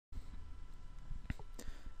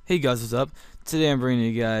Hey guys, what's up? Today I'm bringing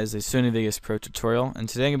you guys a Sony Vegas Pro tutorial, and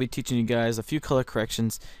today I'm going to be teaching you guys a few color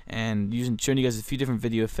corrections and showing you guys a few different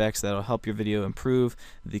video effects that'll help your video improve.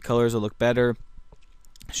 The colors will look better,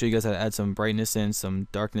 show you guys how to add some brightness in, some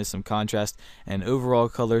darkness, some contrast, and overall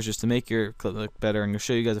colors just to make your clip look better. I'm going to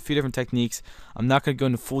show you guys a few different techniques. I'm not going to go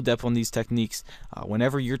into full depth on these techniques.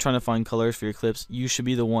 Whenever you're trying to find colors for your clips, you should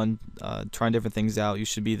be the one trying different things out. You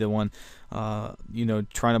should be the one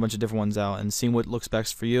trying a bunch of different ones out and seeing what looks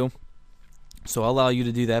best for you. So I'll allow you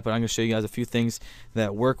to do that, but I'm going to show you guys a few things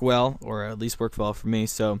that work well, or at least work well for me.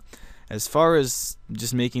 So as far as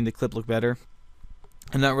just making the clip look better,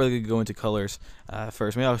 I'm not really going to go into colors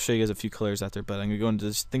first. Maybe I'll show you guys a few colors after, but I'm going to go into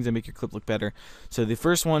just things that make your clip look better. So the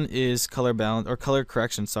first one is color balance, or color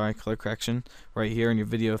correction, color correction right here in your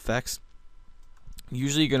video effects.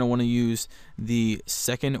 Usually you're going to want to use the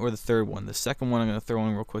second or the third one. The second one I'm going to throw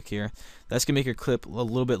in real quick here. That's going to make your clip a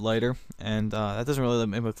little bit lighter, and that doesn't really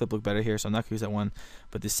make my clip look better here, so I'm not going to use that one.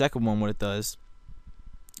 But the second one, what it does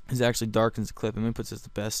is it actually darkens the clip, and it puts this the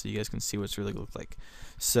best so you guys can see what it's really look like.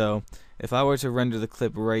 So if I were to render the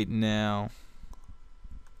clip right now,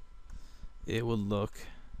 it would look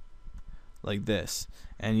like this.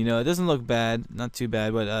 And it doesn't look bad, not too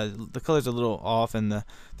bad, but the colors are a little off, and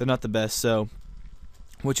they're not the best. So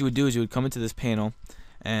what you would do is you would come into this panel,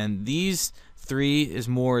 and these three is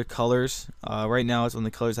more colors. Right now it's on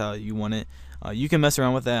the colors how you want it. You can mess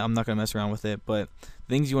around with that. I'm not going to mess around with it, but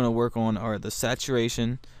things you want to work on are the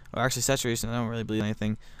saturation, or actually saturation, I don't really believe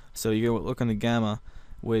anything. So you're going to look on the gamma,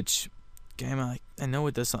 which gamma, I know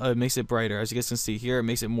it does, it makes it brighter. As you guys can see here, it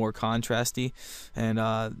makes it more contrasty, and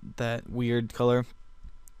that weird color,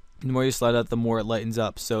 the more you slide out, the more it lightens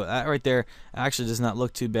up. So that right there actually does not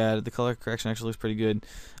look too bad. The color correction actually looks pretty good.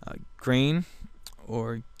 Grain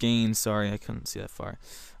or gain, sorry, I couldn't see that far.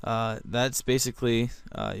 That's basically,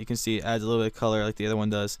 you can see it adds a little bit of color like the other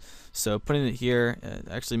one does. So putting it here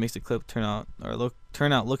actually makes the clip turn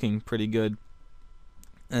out looking pretty good.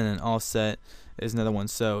 And then offset is another one.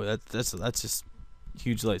 So that's just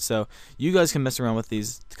huge light. So you guys can mess around with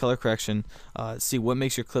these color correction, see what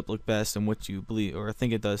makes your clip look best and what you believe or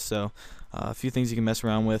think it does. So a few things you can mess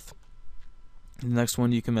around with. The next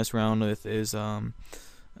one you can mess around with is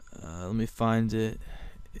let me find it.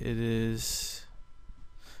 It is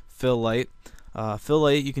fill light. Fill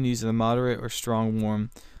light you can use in a moderate or strong warm.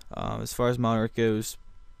 As far as moderate goes,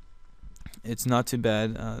 it's not too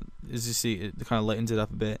bad. As you see, it kind of lightens it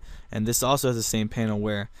up a bit, and this also has the same panel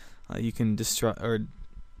where you can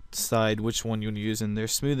decide which one you want to use. And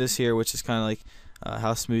there's smoothness here, which is kind of like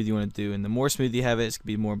how smooth you want to do, and the more smooth you have it, it's going to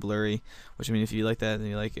be more blurry, which I mean, if you like that, then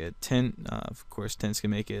you like it. Tint, of course, tints can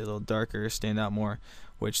make it a little darker, stand out more,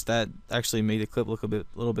 which that actually made the clip look a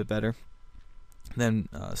little bit better. Then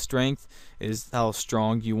strength is how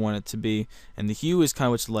strong you want it to be, and the hue is kind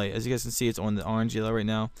of what's light. As you guys can see, it's on the orange yellow right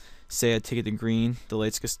now. Say I take it to green, the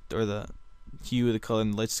lights or the hue of the color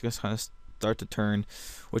and the lights just kind of start to turn,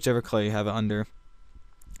 whichever color you have it under.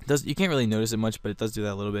 You can't really notice it much, but it does do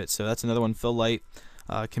that a little bit. So that's another one. Fill light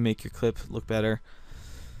can make your clip look better.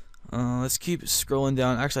 Let's keep scrolling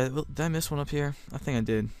down. Actually, did I miss one up here? I think I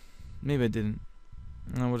did. Maybe I didn't.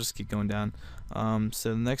 No, we'll just keep going down.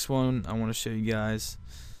 So the next one I want to show you guys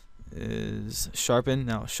is Sharpen.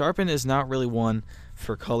 Now, Sharpen is not really one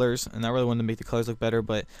for colors, and not really one to make the colors look better,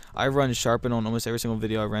 but I run Sharpen on almost every single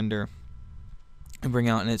video I render and bring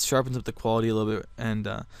out, and it sharpens up the quality a little bit. And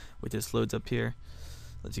with this loads up here,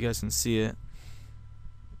 let you guys can see it.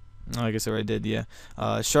 Oh, I guess I already did. Yeah.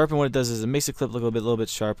 Sharpen, what it does is it makes the clip look a little bit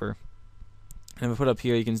sharper. And if I put up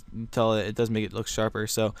here, you can tell that it does make it look sharper.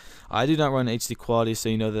 So I do not run HD quality, so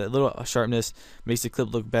you know that a little sharpness makes the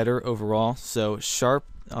clip look better overall. So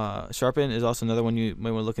Sharpen is also another one you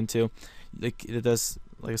might want to look into. Like it does,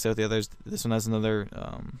 like I said with the others, this one has another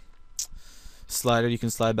slider you can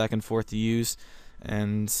slide back and forth to use,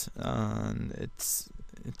 and it's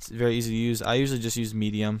very easy to use. I usually just use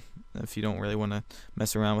medium if you don't really want to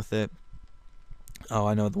mess around with it. Oh,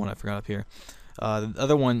 I know the one I forgot up here. The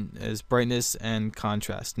other one is brightness and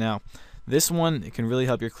contrast. Now, this one, it can really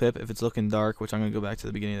help your clip if it's looking dark, which I'm going to go back to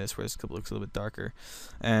the beginning of this where this clip looks a little bit darker.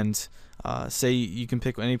 And say you can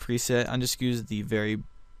pick any preset. I'm just use the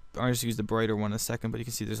brighter one in a second, but you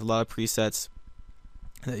can see there's a lot of presets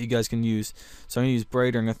that you guys can use. So I'm going to use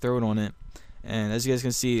brighter. I'm going to throw it on it. And as you guys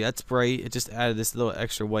can see, that's bright. It just added this little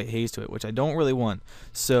extra white haze to it, which I don't really want.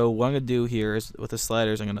 So what I'm going to do here is with the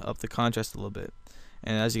sliders, I'm going to up the contrast a little bit.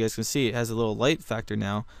 And as you guys can see, it has a little light factor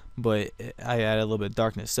now, but I added a little bit of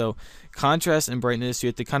darkness. So contrast and brightness, you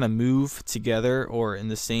have to kind of move together or in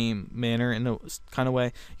the same manner in a kind of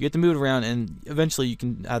way. You have to move it around, and eventually you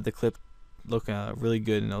can have the clip look really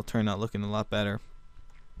good, and it'll turn out looking a lot better.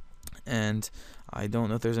 And I don't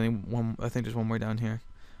know if there's any one. I think there's one more down here.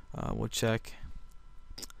 We'll check.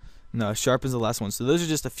 No, Sharpen's the last one. So those are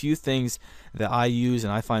just a few things that I use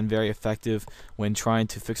and I find very effective when trying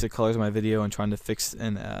to fix the colors of my video and trying to fix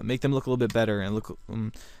and make them look a little bit better and look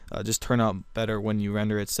just turn out better when you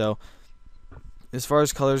render it. So as far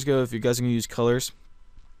as colors go, if you guys are going to use colors,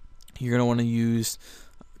 you're going to want to use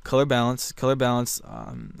color balance. Color balance,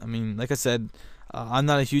 I mean, like I said, I'm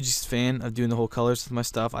not a huge fan of doing the whole colors with my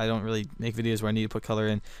stuff. I don't really make videos where I need to put color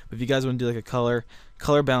in. But if you guys want to do like a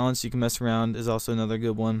color balance, you can mess around, is also another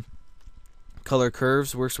good one. Color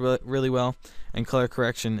curves works really well, and color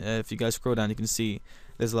correction, if you guys scroll down, you can see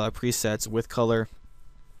there's a lot of presets with color,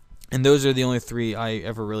 and those are the only three I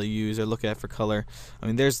ever really use or look at for color. I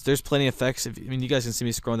mean, there's plenty of effects. I mean, you guys can see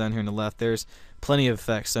me scrolling down here on the left. There's plenty of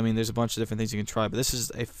effects. I mean, there's a bunch of different things you can try, but this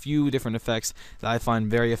is a few different effects that I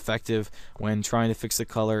find very effective when trying to fix the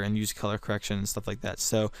color and use color correction and stuff like that.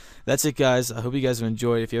 So that's it, guys. I hope you guys have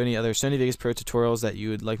enjoyed. If you have any other Sony Vegas Pro tutorials that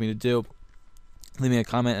you would like me to do, leave me a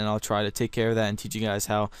comment and I'll try to take care of that and teach you guys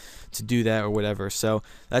how to do that or whatever. So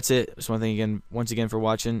that's it. Just want to thank you once again for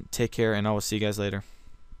watching. Take care, and I will see you guys later.